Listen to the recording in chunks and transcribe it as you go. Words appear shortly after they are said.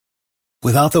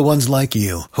Without the ones like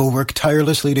you, who work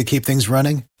tirelessly to keep things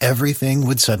running, everything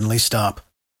would suddenly stop.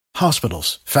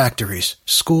 Hospitals, factories,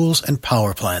 schools, and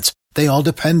power plants, they all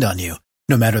depend on you.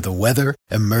 No matter the weather,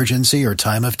 emergency, or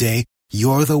time of day,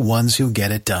 you're the ones who get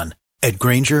it done. At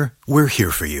Grainger, we're here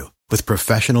for you with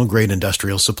professional-grade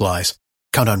industrial supplies.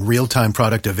 Count on real-time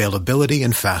product availability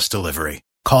and fast delivery.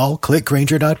 Call,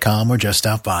 clickgrainger.com, or just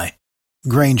stop by.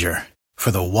 Grainger, for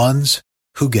the ones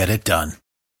who get it done.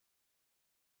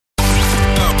 For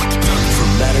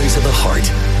matters of the heart,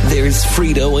 there's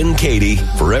Frito and Katie.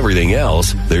 For everything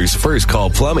else, there's First Call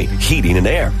Plumbing, Heating and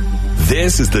Air.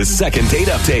 This is the second date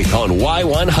update on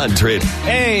Y100.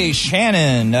 Hey,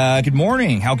 Shannon. Good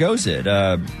morning. How goes it?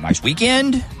 Nice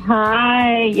weekend?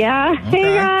 Hi. Yeah. Okay.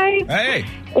 Hey, guys. Hey.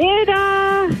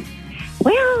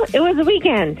 Well, it was a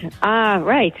weekend.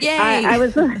 Right. Yay. I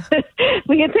was,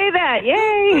 we can say that.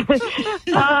 Yay.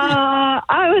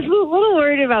 I was a little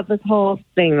worried about this whole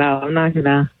thing, though. I'm not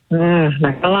gonna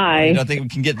lie. You don't think we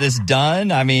can get this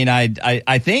done? I mean,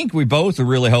 I think we both are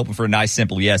really hoping for a nice,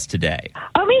 simple yes today.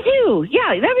 Oh, me too.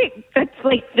 Yeah, that's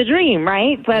like the dream,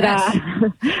 right? But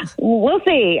we'll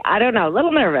see. I don't know. A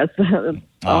little nervous.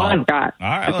 All I've got. All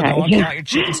right. Okay. Well, don't count your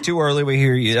chickens too early. We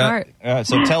hear you. Smart.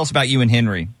 So tell us about you and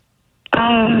Henry.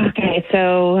 Okay,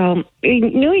 so we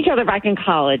knew each other back in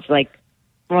college. I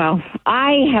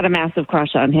had a massive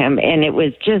crush on him, and it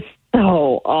was just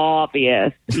so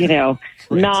obvious,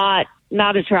 Right.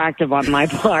 not attractive on my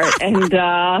part, and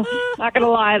not gonna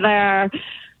lie there.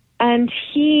 And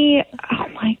he, oh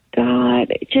my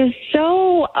God, just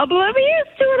so oblivious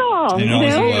to it all.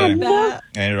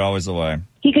 And always the way.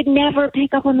 He could never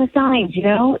pick up on the signs.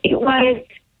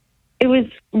 It was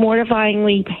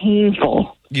mortifyingly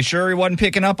painful. You sure he wasn't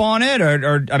picking up on it?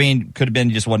 Or I mean, could have been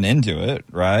he just wasn't into it,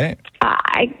 right?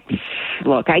 I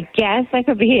guess that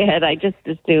could be it. I just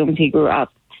assumed he grew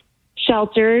up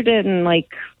sheltered and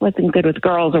wasn't good with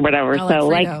girls or whatever.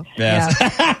 Yes.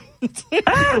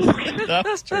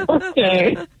 That's true.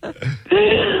 Okay.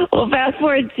 Well, fast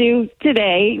forward to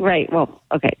today, right? Well,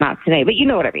 okay, not today, but you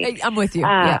know what I mean. I'm with you.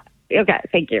 Okay,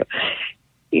 thank you.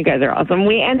 You guys are awesome.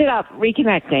 We ended up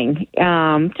reconnecting.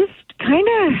 Just kind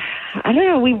of, I don't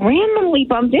know, we randomly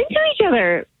bumped into each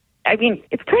other. I mean,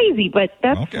 it's crazy, but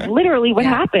that's literally what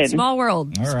happened. Small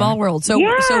world. All right. Small world. So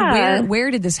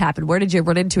where did this happen? Where did you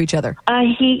run into each other?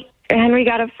 Henry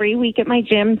got a free week at my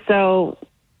gym, so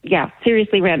yeah,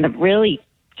 seriously random. Really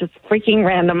just freaking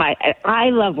random. I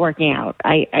love working out.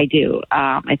 I do.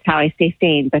 It's how I stay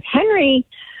sane. But Henry,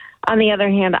 on the other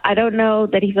hand, I don't know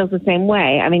that he feels the same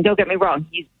way. I mean, don't get me wrong.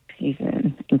 He's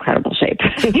in incredible shape.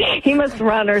 He must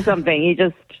run or something. He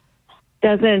just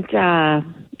doesn't,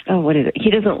 what is it? He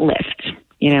doesn't lift,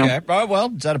 Okay.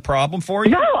 Well, is that a problem for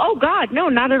you? No. Oh, God. No,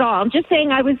 not at all. I'm just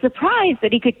saying I was surprised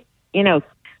that he could,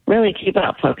 really keep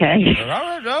up, okay? All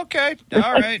right. Okay.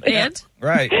 All right. And?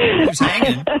 Right. Who's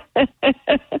hanging?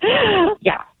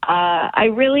 Yeah. I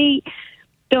really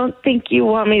don't think you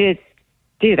want me to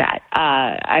do that.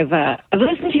 I've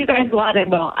listened to you guys a lot,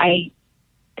 and I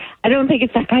don't think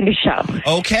it's that kind of show.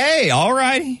 Okay, all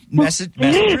right. Message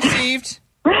received.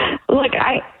 Look,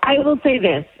 I will say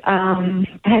this.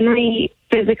 Henry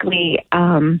physically,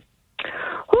 it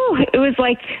was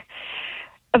like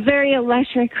a very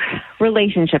electric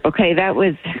relationship, okay? That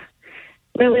was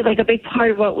really like a big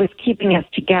part of what was keeping us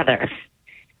together.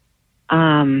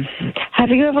 Have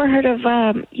you ever heard of,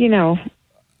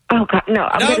 Oh God, no!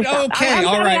 Okay,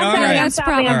 all right. That's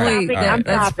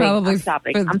probably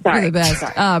for the best.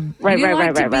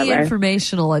 Right. To be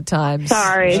informational at times.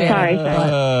 Sorry.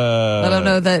 I don't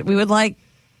know that we would like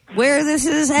where this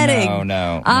is heading.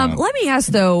 No. Let me ask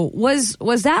though: was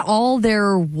that all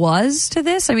there was to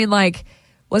this? I mean,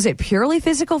 was it purely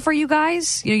physical for you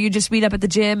guys? You just meet up at the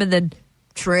gym and then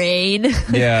train.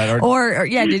 Yeah. Or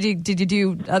did you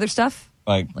do other stuff?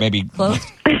 Like maybe clothes,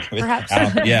 perhaps.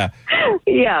 Yeah.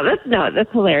 Yeah,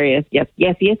 that's hilarious. Yes,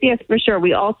 for sure.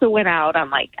 We also went out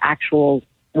on actual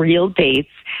real dates.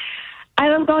 I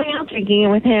love going out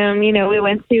drinking with him. We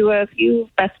went to a few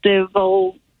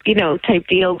festival, type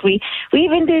deals. We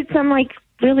even did some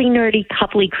really nerdy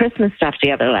coupley Christmas stuff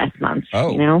together last month.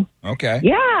 Oh, okay.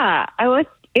 Yeah,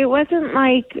 it wasn't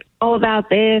all about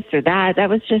this or that. That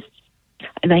was just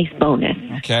a nice bonus.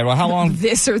 Okay. Well, how long?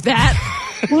 This or that.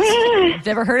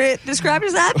 Never heard it described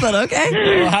as that, but okay.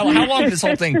 Well, how long did this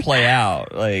whole thing play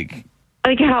out? Like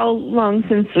how long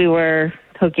since we were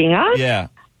hooking up? Yeah.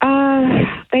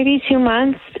 Maybe 2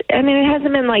 months. I mean, it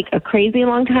hasn't been a crazy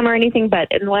long time or anything, but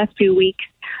in the last few weeks,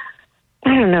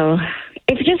 I don't know.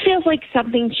 It just feels like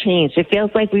something changed. It feels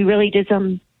like we really did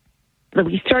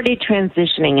we started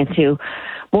transitioning into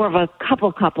more of a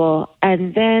couple,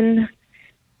 and then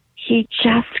he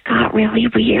just got really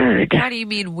weird. How do you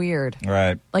mean weird?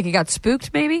 Right. Like he got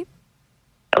spooked, maybe?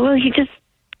 Well, he just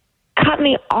cut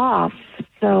me off,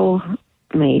 so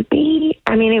maybe.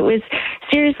 I mean, it was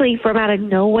seriously from out of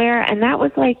nowhere, and that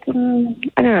was like, I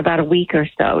don't know, about a week or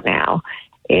so now.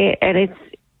 And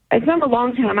it's not a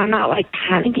long time. I'm not like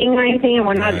panicking or anything, and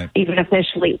we're not even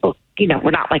officially,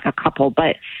 we're not like a couple,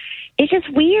 but it's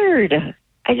just weird.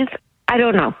 I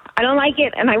don't know. I don't like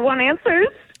it, and I want answers.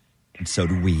 And so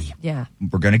do we. Yeah.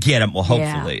 We're going to get them. Well,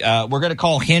 hopefully. We're going to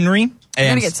call Henry. We're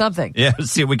going to get something. Yeah, let's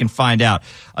see if we can find out.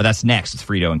 That's next. It's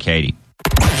Frito and Katie.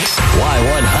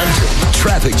 Y100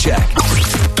 Traffic Check.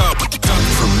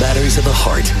 For matters of the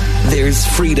heart, there's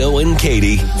Frito and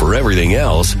Katie. For everything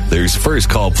else, there's First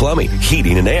Call Plumbing,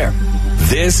 Heating and Air.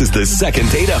 This is the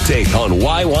second date update on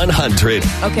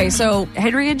Y100. Okay, so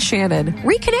Henry and Shannon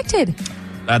reconnected.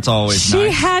 That's always She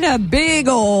nice. had a big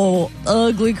old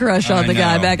ugly crush on the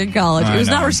guy back in college. It was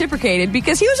not reciprocated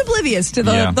because he was oblivious to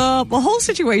the whole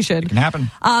situation. It can happen.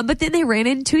 But then they ran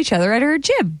into each other at her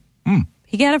gym.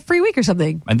 He got a free week or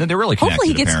something. And then they're really connected, Hopefully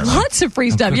he gets apparently. lots of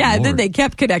free stuff. Yeah, and then they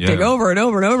kept connecting over and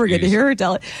over and over again to hear her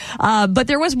tell it. But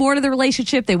there was more to the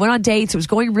relationship. They went on dates. It was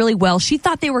going really well. She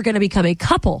thought they were going to become a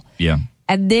couple. Yeah.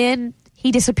 And then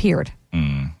he disappeared.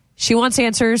 She wants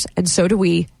answers, and so do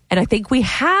we. And I think we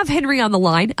have Henry on the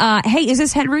line. Hey, is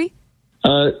this Henry?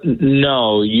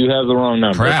 No, you have the wrong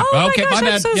number. Crap. Oh Okay, my gosh, my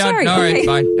bad. I'm so Yeah, sorry. all right, Okay.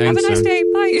 fine. Have a Thanks, nice day.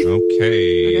 Bye.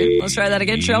 Okay. Let's try that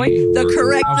again, shall we? The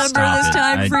correct number stop this it.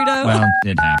 time, Frito. Well,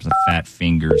 it happens. Fat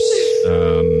fingers.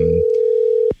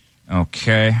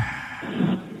 Okay.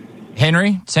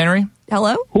 Henry? It's Henry?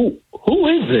 Hello? Who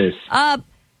is this?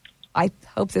 I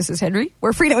hope this is Henry.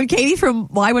 We're Frito and Katie from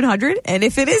Y100, and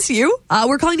if it is you,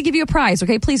 we're calling to give you a prize,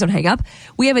 okay? Please don't hang up.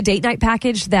 We have a date night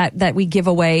package that we give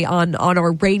away on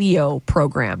our radio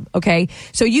program, okay?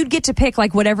 So you'd get to pick,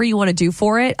 like, whatever you want to do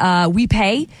for it. We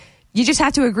pay. You just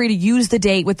have to agree to use the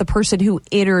date with the person who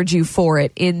entered you for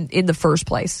it in the first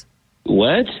place.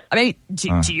 What? I mean,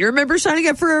 do you remember signing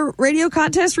up for a radio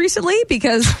contest recently?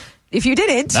 Because if you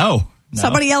didn't... No.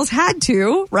 Somebody else had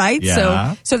to, right?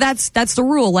 Yeah. So that's the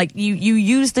rule. Like you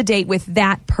use the date with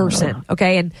that person,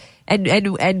 okay?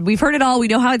 And we've heard it all. We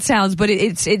know how it sounds, but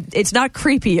it's not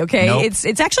creepy, okay? Nope.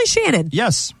 It's actually Shannon.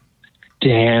 Yes.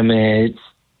 Damn it.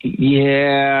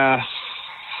 Yeah.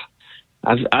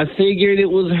 I figured it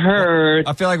was her.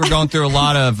 I feel like we're going through a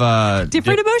lot of...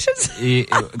 Different emotions?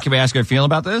 Can we ask her a feeling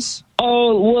about this?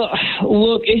 Oh, well,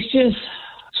 look, it's just...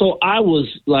 So I was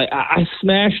like, I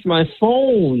smashed my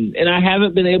phone, and I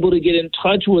haven't been able to get in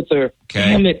touch with her. Okay.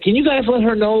 Damn it. Can you guys let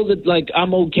her know that, like,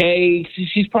 I'm okay?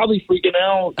 She's probably freaking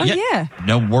out. Oh, yeah.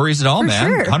 No worries at all, For man.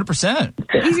 sure.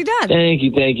 100%. Easy done. Thank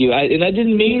you. I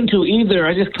didn't mean to either.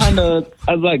 I just kind of,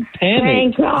 I like panicked.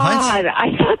 Thank God.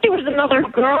 I thought there was another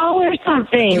girl or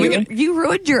something. You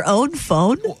ruined your own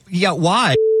phone? Yeah,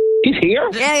 why? She's here?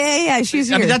 Yeah. She's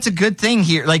here. I mean, that's a good thing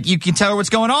here. Like, you can tell her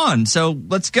what's going on. So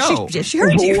let's go. She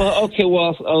heard you. Well, okay,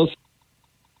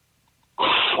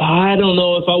 I don't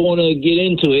know if I want to get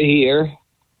into it here.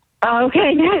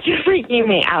 Okay, now you're freaking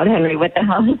me out, Henry. What the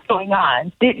hell is going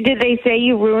on? Did they say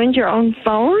you ruined your own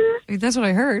phone? That's what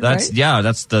I heard, That's right? Yeah,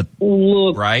 that's the...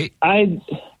 Look, Right? I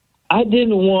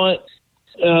didn't want...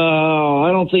 I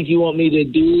don't think you want me to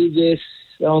do this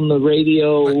on the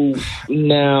radio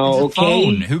now, It's a okay?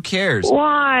 phone. Who cares?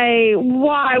 Why?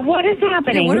 What is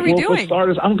happening? Yeah, what are we For doing?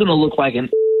 starters, I'm going to look like an...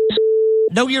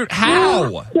 No, you're... How?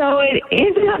 So it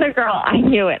is another girl. I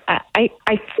knew it. I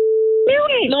knew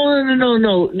it.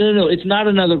 No. It's not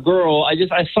another girl.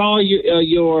 I saw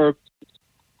your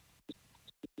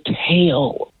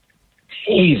tail.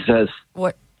 Jesus.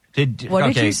 What?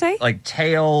 What did you say? Like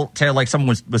tail, like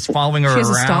someone was following her She has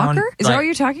a around. stalker? Is that what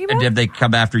you're talking about? Did they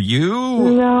come after you?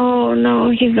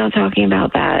 No, he's not talking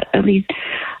about that. At least,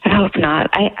 I hope not.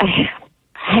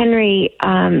 Henry,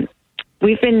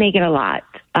 we've been naked a lot.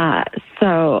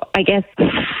 So I guess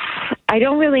I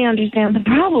don't really understand the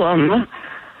problem.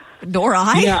 Nor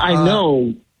I? Yeah, I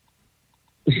know.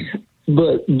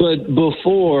 But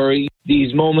before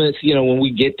these moments, when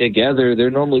we get together,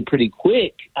 they're normally pretty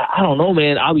quick. I don't know,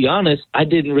 man. I'll be honest. I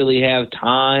didn't really have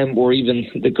time or even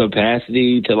the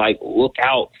capacity to look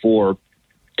out for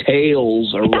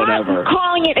tails or whatever. Stop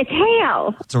calling it a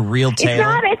tail. It's a real tail. It's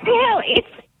not a tail.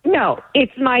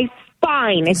 It's my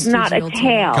spine. It's not a digital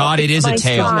tail. God, it is a It's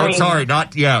my tail. spine. Oh, sorry,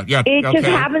 not yeah. It okay. just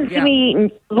happens to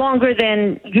be longer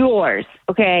than yours,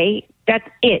 okay? That's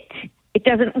it. It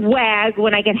doesn't wag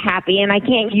when I get happy, and I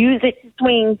can't use it to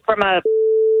swing from a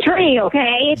tree,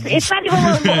 okay? It's not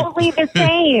even remotely the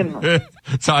same.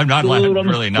 So I'm not Dude, I'm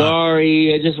really not.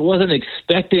 sorry. I just wasn't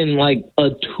expecting a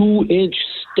 2-inch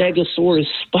stegosaurus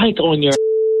spike on your...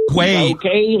 Wait.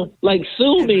 Okay? Like,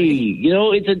 sue me. You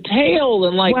know, it's a tail.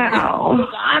 And, like, Wow.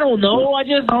 I don't know. I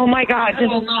just... Oh, my God.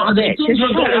 Just stop it. Just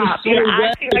shut up. You're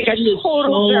acting like a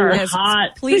total jerk. Yes,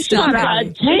 hot. please stop Shut up.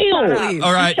 it. Tail. Please.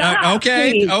 All right. Shut up,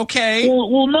 Okay. please. Okay.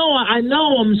 Well, no, I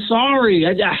know. I'm sorry.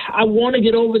 I want to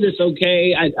get over this,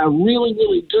 okay? I really,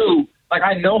 really do. Like,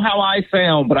 I know how I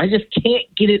sound, but I just can't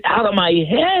get it out of my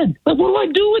head. Like, what do I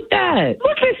do with that?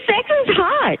 Look, the sex is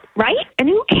hot, right? And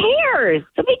who cares?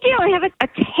 It's a big deal. I have a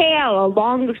tail, a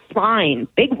long spine,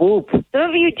 big whoop. Some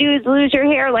of you dudes lose your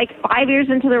hair like 5 years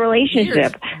into the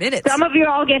relationship. Minutes. Some of you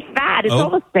all get fat. It's all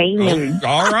the same.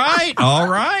 All right. All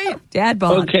right. Dad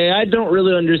bod. Okay, I don't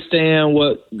really understand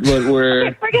what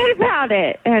we're... Forget about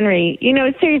it, Henry. You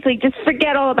know, seriously, just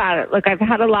forget all about it. Look, I've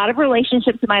had a lot of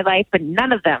relationships in my life, but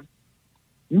none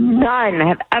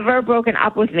have ever broken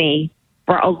up with me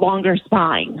for a longer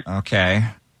spine. Okay.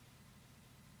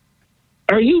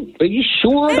 Are you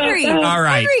sure Henry, about that? All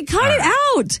right. Henry, cut it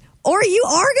out. Or you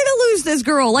are going to lose this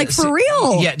girl, like for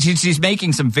real. Yeah, she's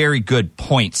making some very good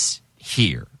points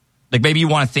here. Like, maybe you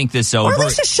want to think this over. Or at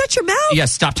least just shut your mouth. Yeah,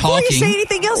 stop Before talking. you say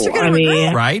anything else, you're going I to mean-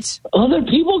 regret. Right? Other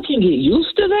people can get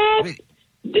used to that?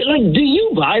 Like, do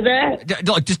you buy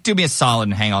that? Just do me a solid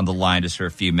and hang on the line just for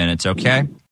a few minutes, okay?